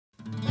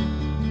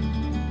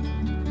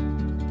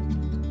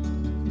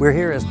We're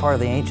here as part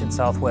of the Ancient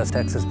Southwest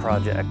Texas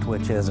Project,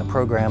 which is a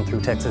program through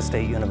Texas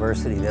State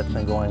University that's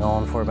been going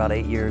on for about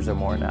 8 years or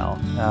more now.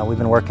 We've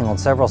been working on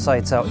several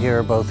sites out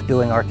here, both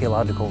doing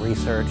archaeological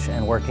research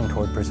and working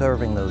toward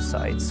preserving those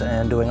sites,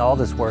 and doing all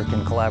this work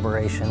in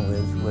collaboration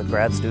with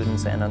grad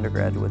students and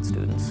undergraduate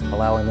students,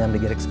 allowing them to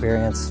get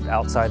experience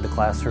outside the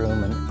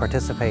classroom and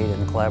participate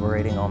in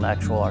collaborating on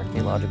actual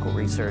archaeological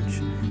research.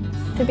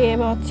 To be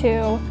able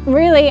to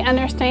really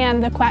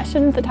understand the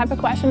type of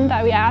questions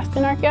that we ask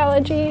in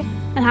archaeology,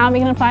 and how we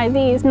can apply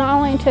these not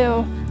only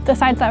to the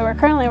sites that we're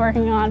currently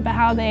working on, but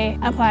how they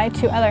apply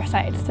to other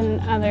sites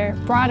and other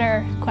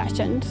broader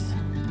questions.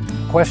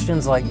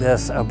 Questions like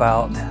this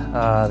about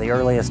the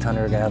earliest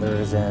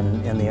hunter-gatherers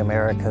in the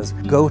Americas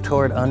go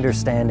toward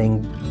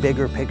understanding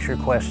bigger picture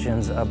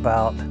questions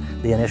about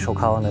the initial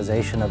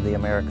colonization of the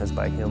Americas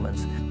by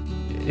humans.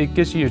 It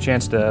gives you a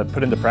chance to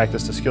put into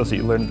practice the skills that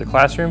you learned in the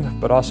classroom,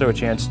 but also a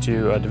chance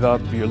to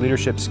develop your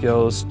leadership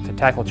skills, to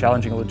tackle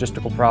challenging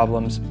logistical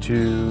problems,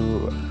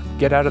 to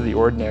get out of the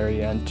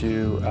ordinary and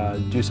to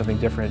do something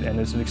different. And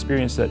it's an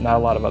experience that not a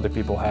lot of other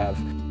people have.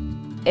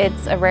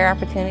 It's a rare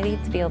opportunity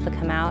to be able to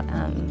come out,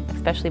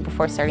 especially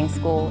before starting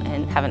school,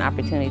 and have an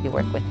opportunity to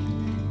work with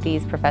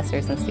these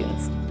professors and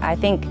students. I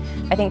think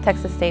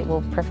Texas State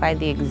will provide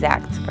the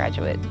exact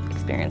graduate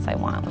experience I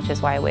want, which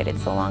is why I waited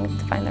so long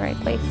to find the right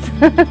place.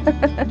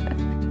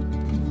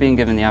 Being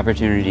given the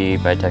opportunity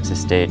by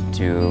Texas State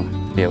to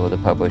be able to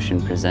publish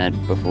and present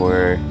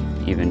before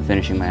even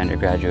finishing my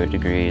undergraduate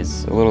degree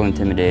is a little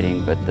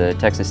intimidating, but the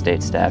Texas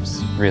State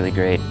staff's really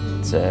great.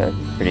 It's a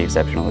pretty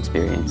exceptional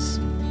experience.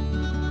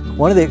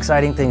 One of the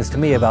exciting things to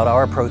me about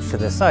our approach to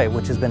this site,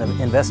 which has been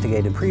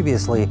investigated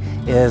previously,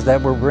 is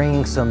that we're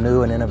bringing some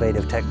new and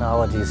innovative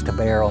technologies to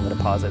bear on the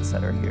deposits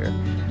that are here.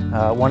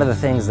 One of the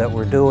things that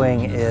we're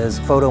doing is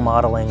photo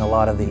modeling a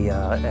lot of the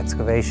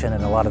excavation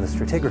and a lot of the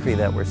stratigraphy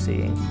that we're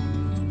seeing.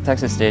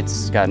 Texas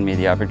State's gotten me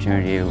the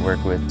opportunity to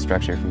work with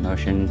structure from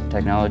motion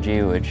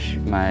technology, which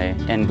my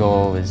end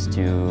goal is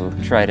to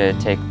try to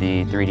take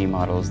the 3D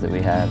models that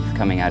we have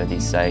coming out of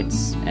these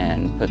sites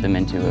and put them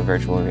into a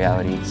virtual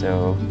reality,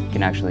 so you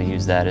can actually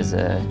use that as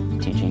a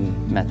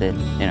teaching method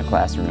in a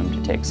classroom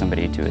to take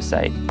somebody to a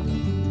site.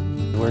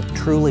 We're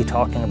truly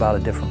talking about a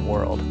different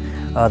world.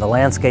 The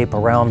landscape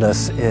around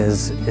us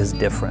is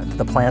different.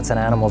 The plants and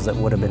animals that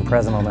would have been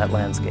present on that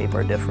landscape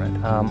are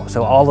different.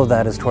 So all of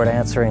that is toward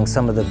answering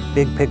some of the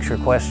big picture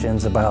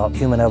questions about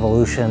human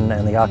evolution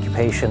and the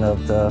occupation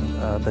of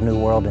the New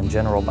World in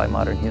general by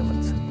modern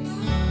humans.